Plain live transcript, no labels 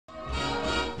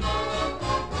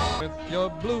If you're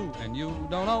blue and you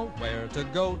don't know where to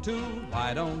go to,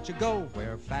 why don't you go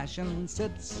where fashion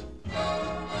sits?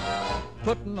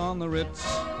 Putting on the Ritz.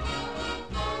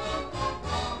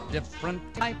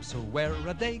 Different types who wear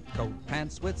a day coat,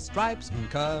 pants with stripes and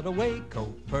cutaway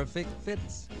coat, perfect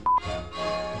fits.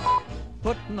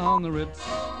 Putting on the Ritz.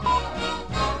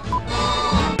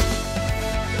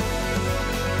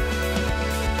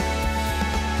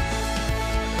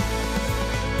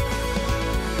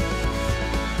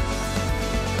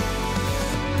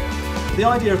 The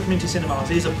idea of community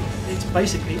cinemas is it's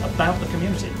basically about the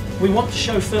community. We want to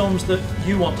show films that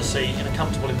you want to see in a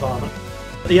comfortable environment.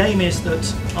 The aim is that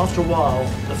after a while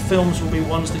the films will be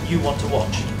ones that you want to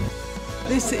watch.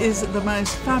 This is the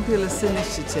most fabulous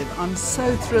initiative. I'm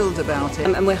so thrilled about it.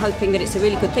 And we're hoping that it's a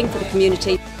really good thing for the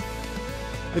community.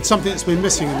 It's something that's been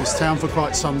missing in this town for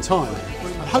quite some time.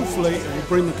 And hopefully it will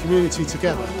bring the community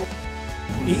together.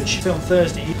 Each Film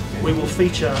Thursday we will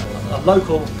feature a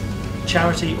local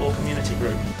charity or community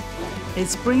group.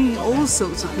 It's bringing all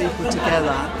sorts of people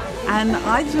together, and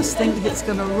I just think it's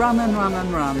going to run and run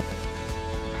and run.